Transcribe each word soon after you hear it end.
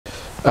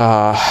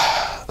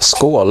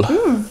Skål.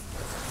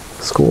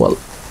 Skål.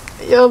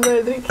 Jag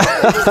börjar dricka.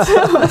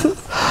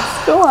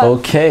 Skål.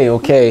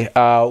 Okay.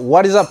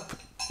 What is up,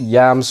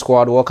 Yam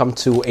Squad? Welcome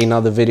to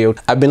another video.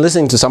 I've been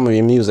listening to some of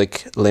your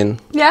music, Lynn.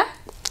 Yeah.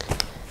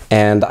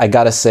 And I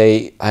gotta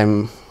say,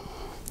 I'm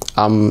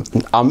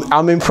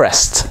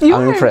impressed.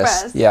 I'm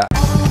impressed. Yeah.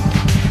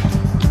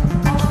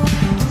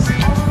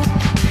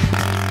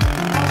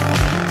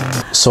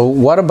 So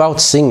what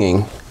about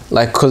singing?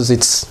 Like,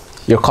 cause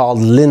you're called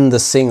LIN the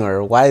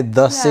singer. Why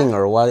the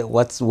singer?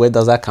 Where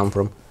does that come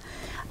from?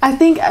 I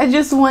think I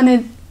just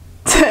wanted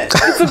to,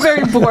 it's a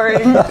very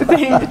boring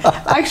thing.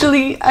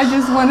 Actually, I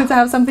just wanted to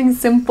have something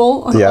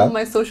simple on all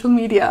my social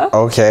media.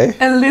 Okay.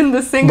 And LIN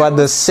the singer. But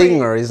the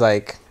singer is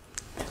like...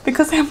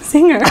 Because I'm a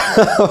singer.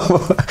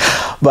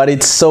 But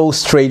it's so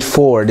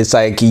straightforward. It's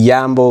like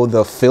Iyambo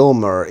the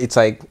filmer. It's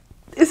like...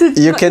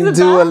 You can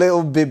do a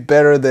little bit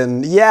better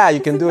than... Yeah, you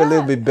can do a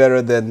little bit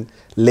better than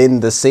LIN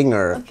the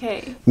singer.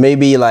 Okay.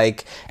 Maybe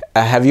like...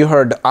 have you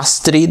heard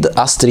Astrid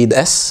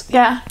S?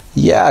 Yeah.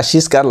 Yeah,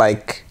 she's got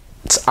like...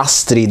 It's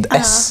Astrid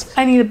S.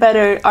 I need a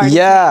better artist.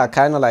 Yeah,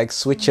 kind of like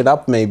switch it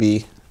up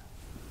maybe.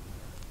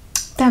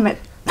 Damn it.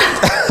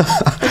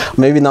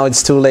 Maybe now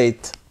it's too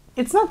late.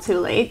 It's not too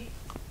late.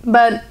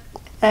 But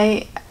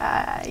I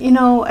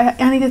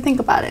need to think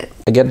about it.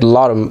 I get a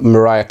lot of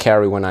Mariah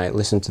Carey when I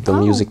listen to the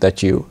music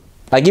that you...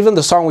 Like even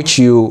the song which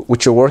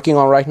you're working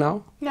on right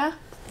now. Yeah.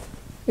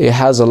 It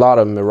has a lot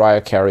of Mariah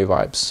Carey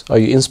vibes. Are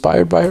you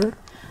inspired by her?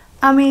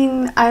 I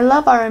mean, I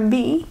love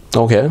R&B.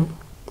 Okay.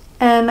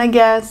 And I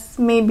guess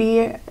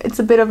maybe it's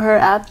a bit of her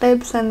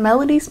ad-libs and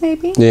melodies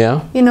maybe.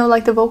 Yeah. You know,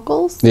 like the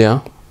vocals. Yeah.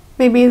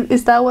 Maybe,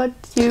 is that what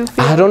you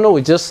feel? I don't know,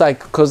 it's just like,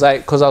 cause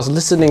I was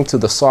listening to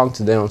the song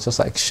today and I was just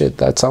like, shit,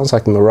 that sounds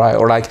like Mariah.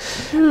 Or like,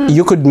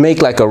 you could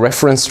make like a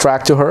reference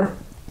track to her.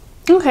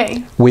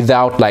 Okay.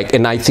 Without like,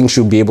 and I think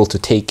she'll be able to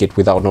take it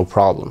without no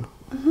problem.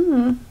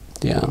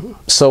 Yeah.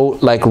 So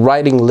like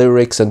writing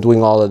lyrics and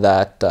doing all of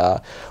that,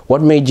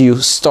 what made you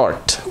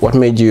start? What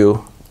made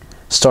you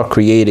start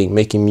creating,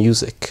 making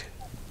music?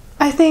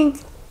 I think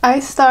I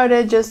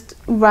started just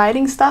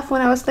writing stuff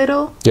when I was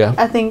little. Yeah.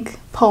 I think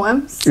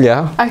poems.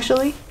 Yeah.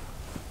 Actually.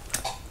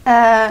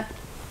 And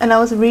I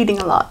was reading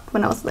a lot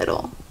when I was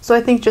little. So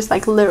I think just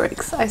like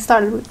lyrics. I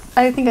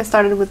think I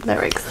started with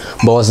lyrics.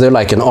 But was there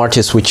like an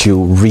artist which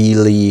you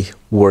really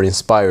were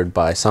inspired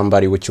by?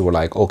 Somebody which you were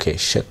like, okay,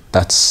 shit,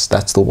 that's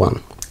the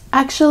one.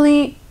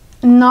 Actually,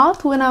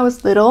 not when I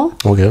was little.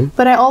 Okay.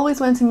 But I always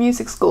went to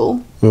music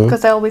school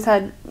because I always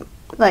had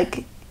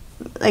like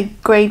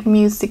great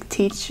music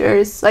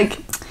teachers. Like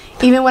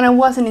even when I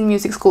wasn't in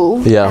music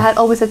school, I had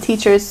always had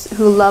teachers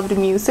who loved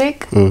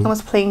music and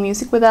was playing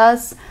music with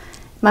us.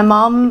 My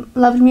mom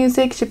loved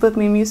music. She put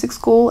me in music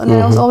school, and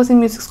I was always in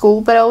music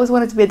school, but I always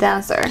wanted to be a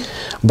dancer.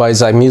 But is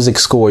that music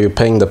school, are you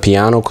playing the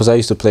piano? Because I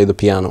used to play the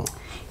piano.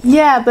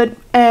 Yeah, but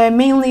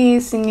mainly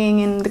singing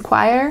in the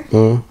choir.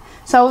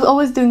 So I was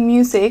always doing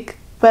music,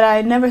 but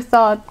I never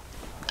thought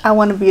I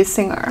want to be a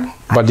singer.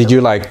 Actually. But did you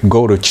like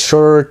go to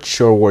church,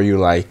 or were you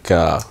like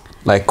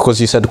because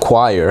you said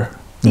choir?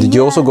 Did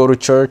you also go to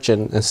church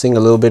and sing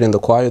a little bit in the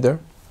choir there?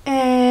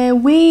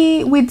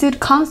 We did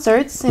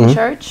concerts in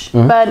church,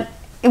 but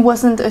it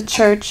wasn't a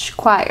church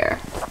choir.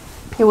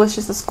 It was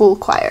just a school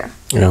choir.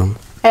 Yeah.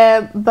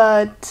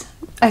 But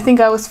I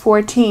think I was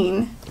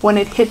 14 when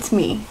it hit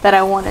me that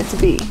I wanted to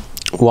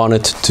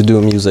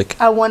do music.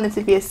 I wanted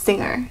to be a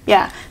singer.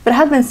 Yeah. But I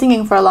had been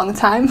singing for a long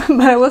time,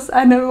 but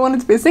I never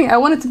wanted to be a singer. I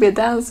wanted to be a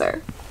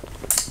dancer.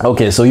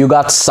 Okay, so you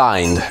got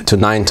signed to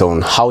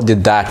Ninetone. How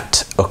did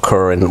that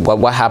occur, and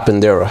what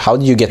happened there? How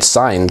did you get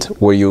signed?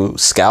 Were you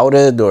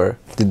scouted, or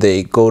did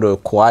they go to a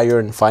choir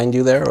and find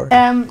you there? Or?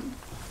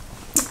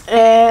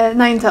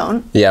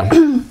 Ninetone.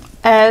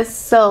 Yeah.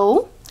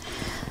 So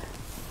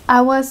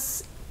I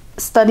was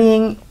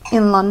studying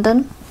in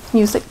London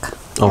music.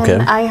 Okay.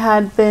 And I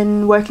had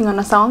been working on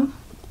a song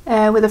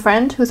with a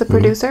friend who's a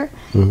producer,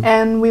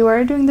 and we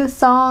were doing this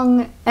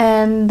song,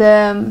 and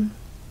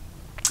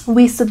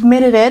we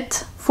submitted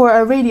it for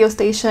a radio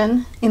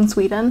station in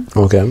Sweden.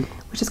 Okay.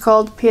 Which is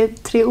called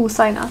P3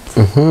 Osignat.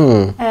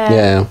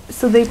 Yeah.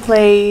 So they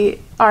play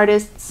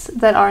artists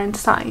that aren't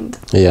signed.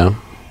 Yeah.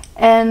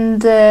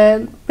 And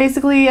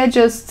basically I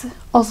just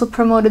also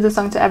promoted the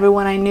song to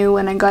everyone I knew,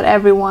 and I got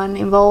everyone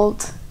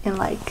involved in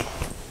like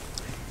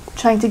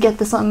trying to get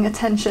the song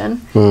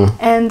attention.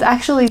 And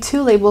actually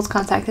 2 labels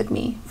contacted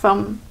me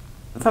from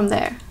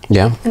there.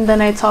 Yeah. And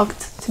then I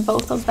talked to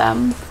both of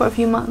them for a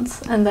few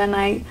months, and then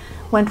I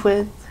went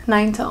with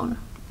Ninetone.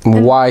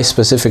 Why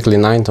specifically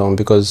Ninetone?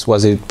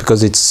 Was it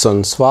because it's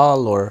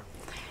Sundsvall, or?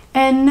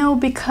 No,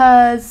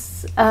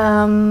 because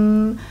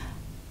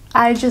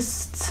I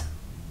just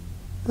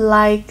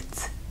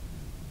liked,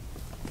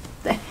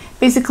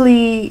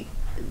 basically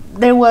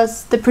there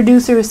was the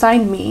producer who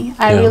signed me.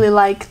 I really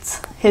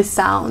liked his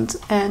sound,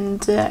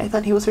 and I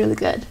thought he was really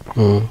good,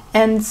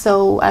 and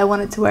so I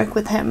wanted to work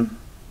with him.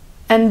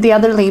 and the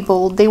other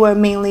label, they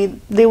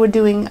were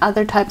doing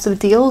other types of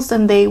deals,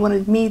 and they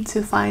wanted me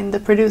to find the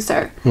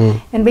producer.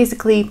 And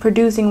basically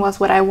producing was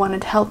what I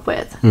wanted help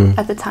with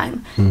at the time.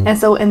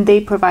 And they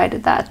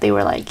provided that. They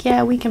were like,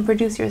 yeah, we can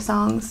produce your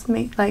songs,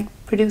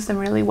 produce them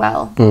really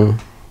well.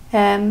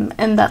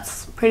 And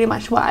that's pretty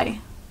much why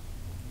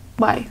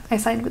I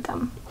signed with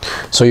them.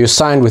 So you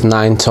signed with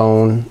 9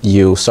 Tone,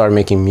 you started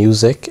making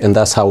music, and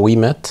that's how we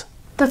met?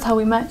 That's how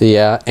we met.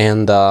 Yeah,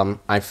 and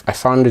I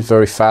found it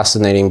very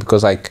fascinating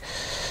because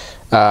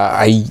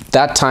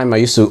that time I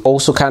used to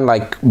also kind of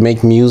like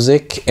make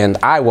music, and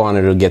I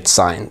wanted to get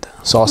signed.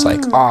 So I was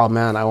like, oh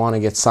man, I want to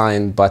get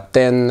signed. But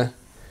then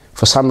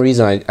for some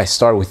reason I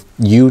started with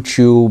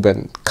YouTube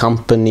and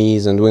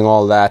companies and doing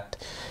all that.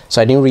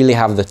 So I didn't really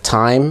have the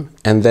time.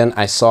 And then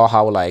I saw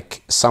how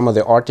like some of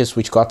the artists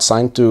which got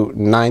signed to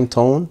 9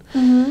 Tone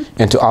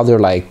and to other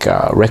like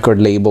record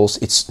labels,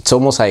 it's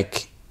almost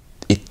like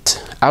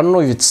I don't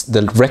know if it's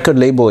the record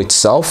label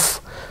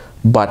itself,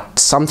 but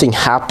something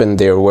happened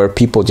there where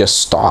people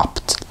just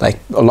stopped. Like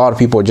a lot of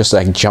people are just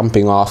like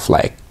jumping off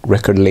like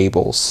record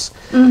labels.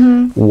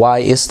 Why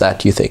is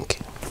that, you think?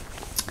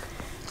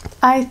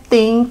 I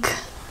think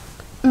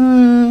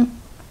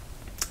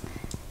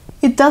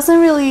it doesn't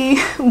really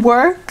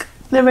work,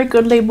 the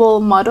record label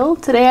model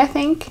today, I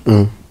think.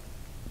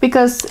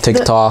 Because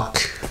TikTok,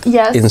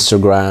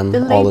 Instagram,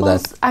 the all of that.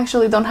 labels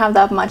actually don't have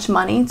that much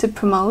money to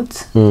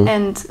promote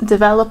and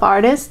develop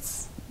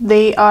artists.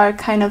 They are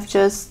kind of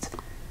just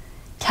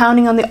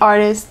counting on the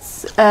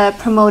artists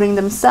promoting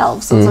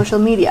themselves on social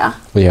media.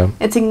 Yeah.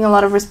 It's taking a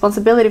lot of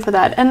responsibility for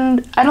that.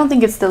 And I don't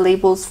think it's the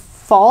label's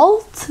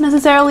fault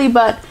necessarily,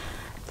 but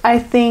I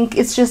think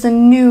it's just a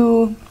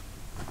new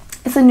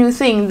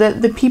thing.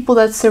 The people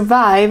that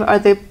survive are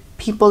the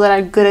people that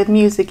are good at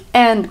music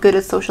and good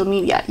at social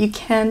media.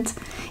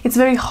 It's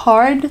very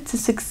hard to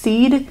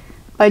succeed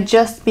by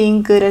just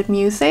being good at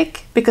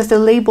music because the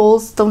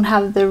labels don't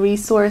have the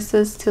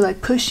resources to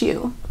like push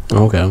you.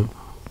 Okay.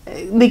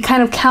 They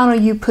kind of count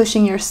on you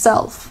pushing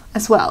yourself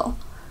as well.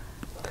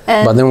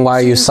 But then why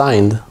are you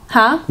signed?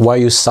 Huh? Why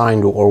you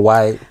signed, or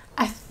why?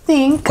 I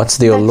think... What's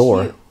the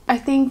allure? I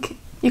think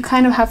you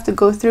kind of have to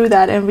go through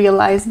that and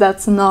realize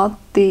that's not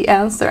the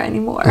answer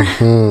anymore.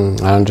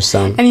 I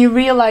understand. And you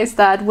realize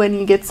that when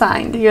you get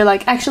signed. You're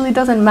like, actually it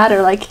doesn't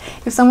matter. Like,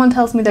 if someone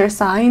tells me they're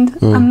signed,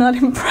 I'm not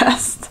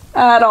impressed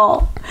at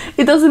all.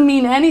 It doesn't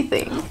mean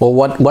anything. Well,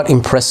 what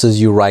impresses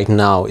you right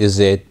now? Is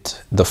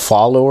it the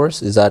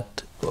followers?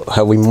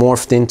 Have we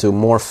morphed into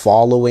more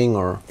following,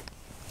 or?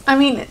 I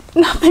mean,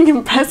 nothing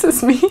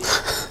impresses me.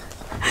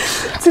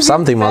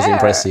 Something must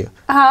impress you.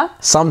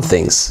 Some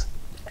things.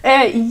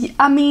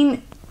 I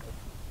mean,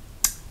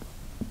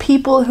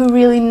 people who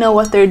really know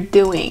what they're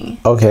doing.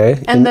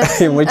 Okay. And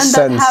that, in which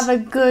sense? That have a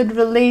good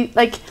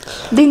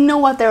they know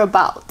what they're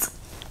about.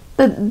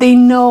 That they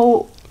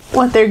know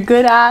what they're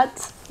good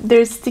at.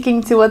 They're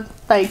sticking to what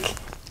they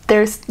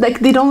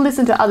don't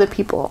listen to other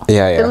people.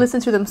 Yeah. They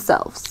listen to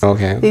themselves.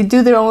 Okay. They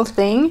do their own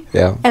thing.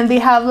 Yeah. And they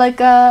have like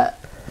a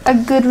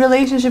good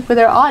relationship with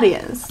their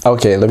audience.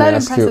 Okay, let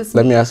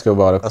me ask you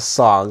about a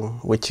song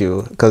with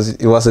you, because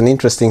it was an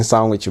interesting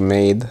song which you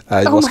made.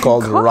 It was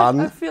called Run.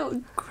 I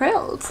feel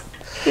grilled.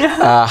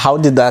 Yeah. How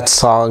did that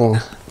song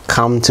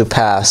come to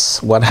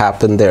pass? What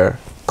happened there?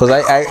 Because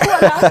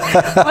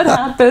What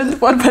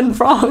happened? What went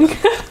wrong?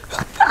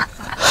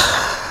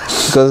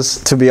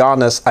 Because to be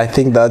honest, I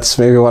think that's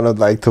maybe one of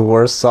like the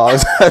worst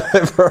songs I've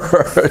ever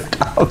heard.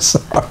 I'm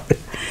sorry.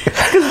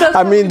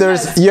 I mean,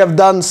 you have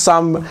done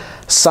some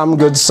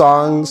good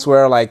songs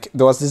where like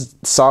there was this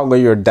song where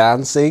you're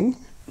dancing.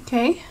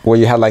 Okay. Where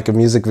you had like a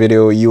music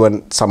video, you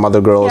and some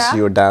other girls,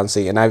 you were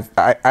dancing, and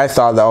I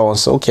thought that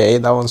one's okay.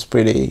 That one's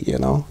pretty,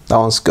 that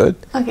one's good.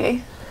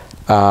 Okay.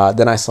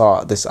 Then I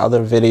saw this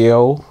other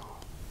video.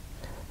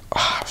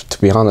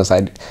 To be honest,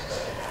 I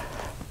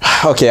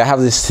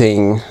have this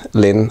thing,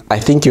 Lynn. I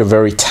think you're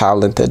very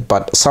talented,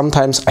 but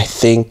sometimes I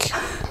think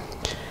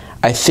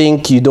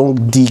you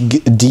don't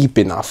dig deep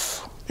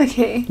enough.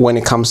 Okay. When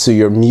it comes to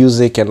your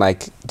music and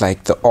like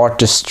the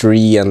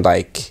artistry, and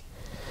like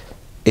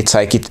it's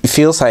like it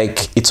feels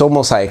like it's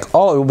almost like,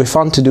 oh, it will be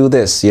fun to do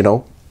this,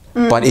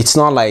 but it's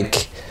not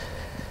like,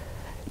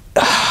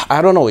 I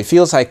don't know, it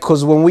feels like,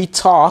 because when we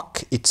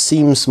talk it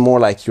seems more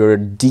like you're a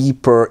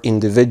deeper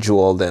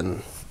individual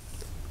than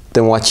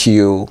what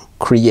you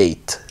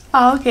create.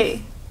 Oh,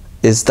 okay.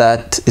 Is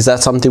that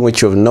something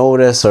which you've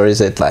noticed, or is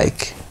it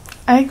like?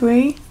 I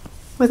agree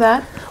with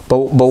that. But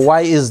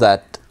why is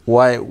that?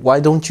 Why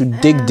don't you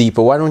dig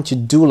deeper? Why don't you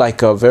do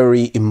like a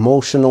very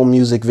emotional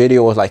music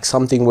video, or like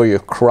something where you're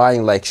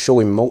crying, like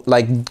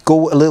like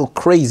go a little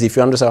crazy, if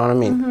you understand what I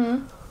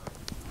mean?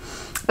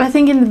 I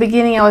think in the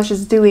beginning I was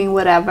just doing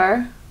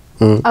whatever.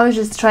 I was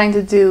just trying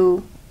to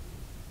do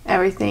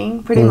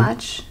everything pretty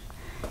much,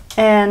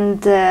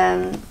 and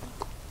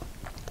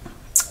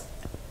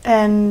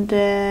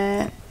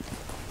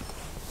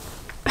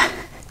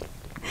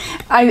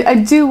I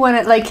do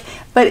want to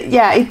but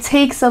yeah, it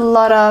takes a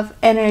lot of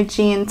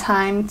energy and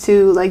time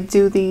to like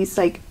do these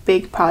like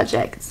big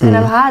projects, and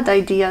I've had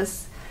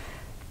ideas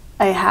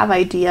I have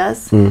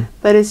ideas,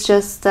 but it's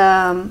just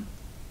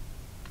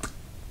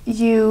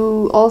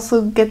you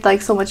also get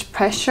like so much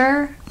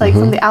pressure like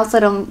from the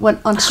outside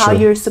on how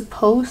you're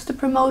supposed to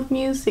promote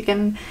music,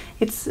 and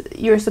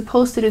you're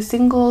supposed to do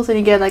singles, and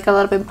you get like a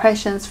lot of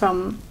impressions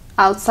from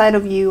outside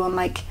of you on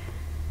like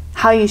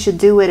how you should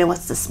do it and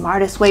what's the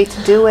smartest way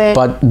to do it.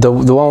 But the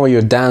one where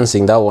you're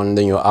dancing, that one,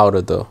 then you're out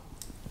of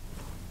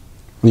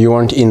you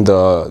weren't in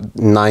the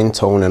 9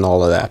 tone and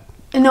all of that.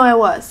 No, I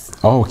was.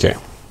 Oh, okay.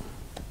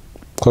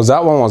 Because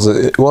that one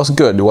was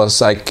good. It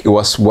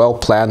was well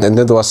planned, and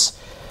then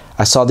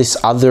I saw this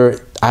other,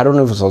 I don't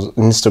know if it was on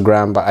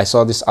Instagram, but I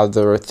saw this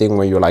other thing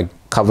where you're like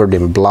covered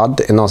in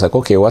blood, and I was like,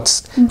 okay,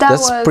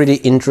 that's pretty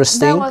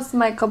interesting.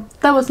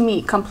 That was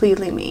me,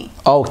 completely me.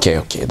 Okay,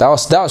 that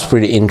was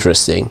pretty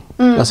interesting.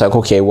 I was like,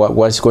 okay,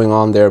 what's going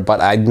on there?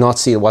 But I did not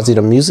see it. Was it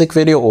a music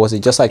video, or was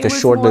it just like a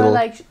short little? It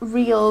was more like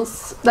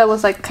reels that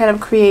was like kind of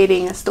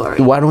creating a story.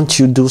 Why don't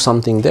you do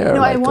something there?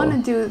 No, I want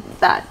to do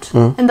that,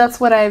 and that's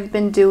what I've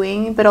been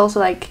doing. But also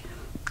like,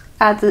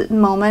 at the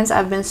moments,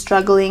 I've been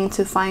struggling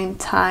to find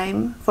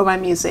time for my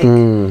music.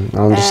 I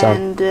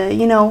understand. And,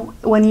 you know,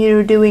 when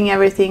you're doing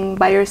everything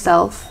by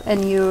yourself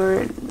and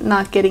you're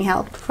not getting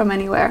help from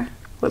anywhere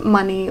with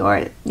money,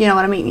 or, you know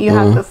what I mean? You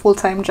have a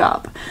full-time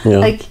job. Yeah.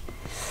 Like,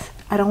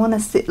 I don't want to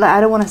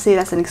say it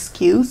as an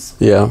excuse.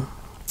 Yeah.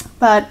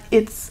 But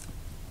it's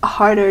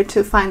harder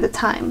to find the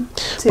time.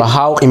 But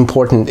how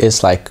important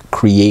is, like,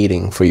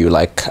 creating for you?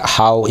 Like,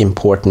 how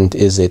important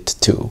is it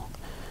to...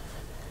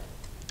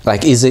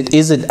 Like, is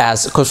it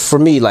as, because for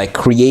me, like,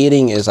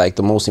 creating is like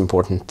the most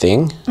important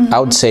thing. I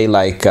would say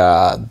like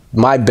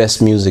my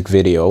best music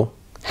video,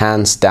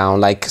 hands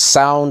down, like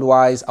sound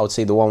wise, I would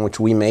say the one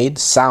which we made,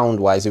 sound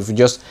wise, if you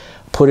just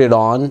put it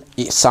on,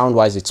 sound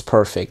wise it's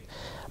perfect.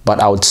 But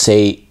I would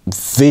say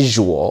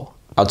visual,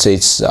 I would say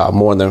it's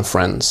More Than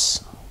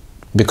Friends,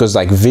 because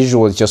like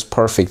visual is just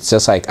perfect. It's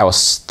just like I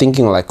was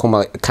thinking like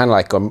kind of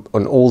like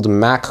an old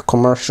Mac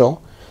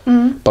commercial,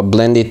 but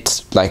blend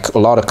it like a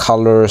lot of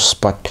colors,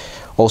 but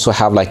also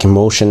have like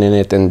emotion in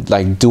it, and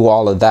like do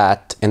all of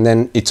that. And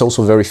then it's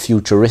also very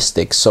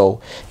futuristic, so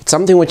it's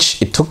something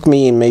which it took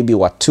me maybe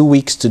 2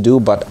 weeks to do,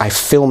 but I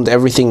filmed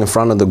everything in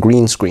front of the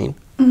green screen.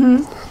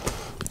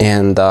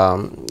 And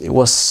it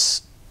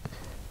was,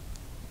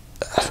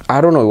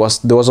 I don't know,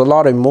 there was a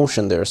lot of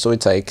emotion there, so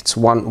it's like it's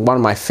one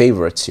of my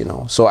favorites, you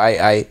know. So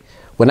I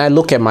when I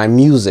look at my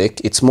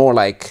music, it's more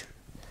like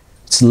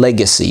it's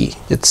legacy.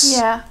 It's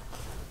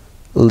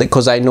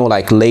because I know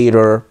like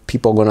later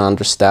people are gonna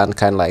understand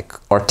kind of like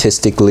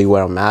artistically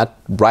where I'm at.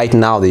 Right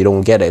now they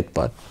don't get it,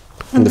 but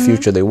in the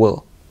future they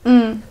will.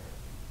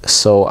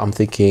 So I'm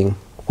thinking,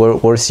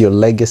 where's your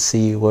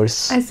legacy?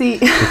 I see.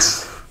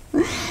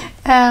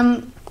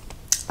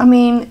 I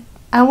mean,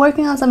 I'm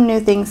working on some new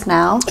things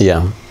now.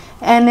 Yeah.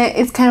 And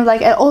it's kind of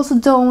like, I also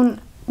don't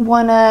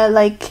wanna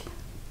like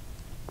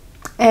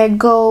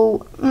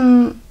go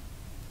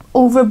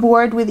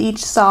overboard with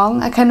each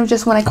song. I kind of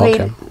just want to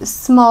create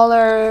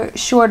smaller,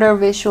 shorter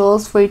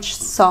visuals for each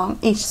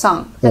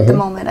song at the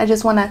moment. I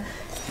just want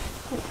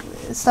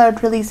to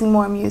start releasing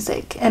more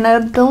music, and I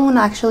don't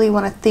actually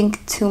want to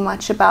think too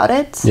much about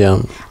it.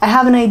 Yeah. I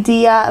have an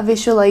idea, a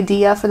visual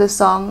idea for the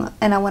song,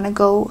 and I want to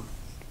go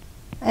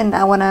and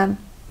I want to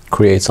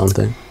create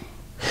something.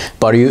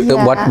 But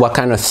what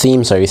kind of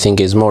themes are you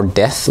thinking? Is more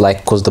death,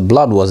 like, because the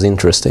blood was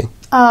interesting?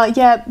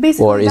 Yeah,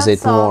 basically. Or is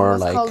it more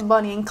was like called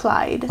Bonnie and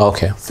Clyde?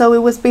 Okay. So it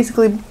was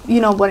basically, you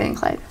know, Bonnie and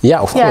Clyde.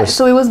 Yeah, of course.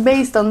 So it was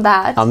based on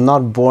that. I'm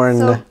not born.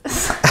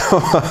 So,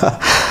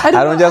 I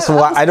don't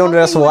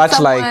just watch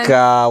like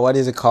what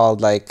is it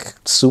called, like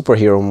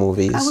superhero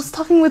movies. I was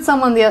talking with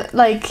someone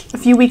like a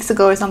few weeks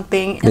ago or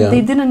something, and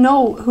they didn't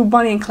know who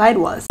Bonnie and Clyde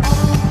was.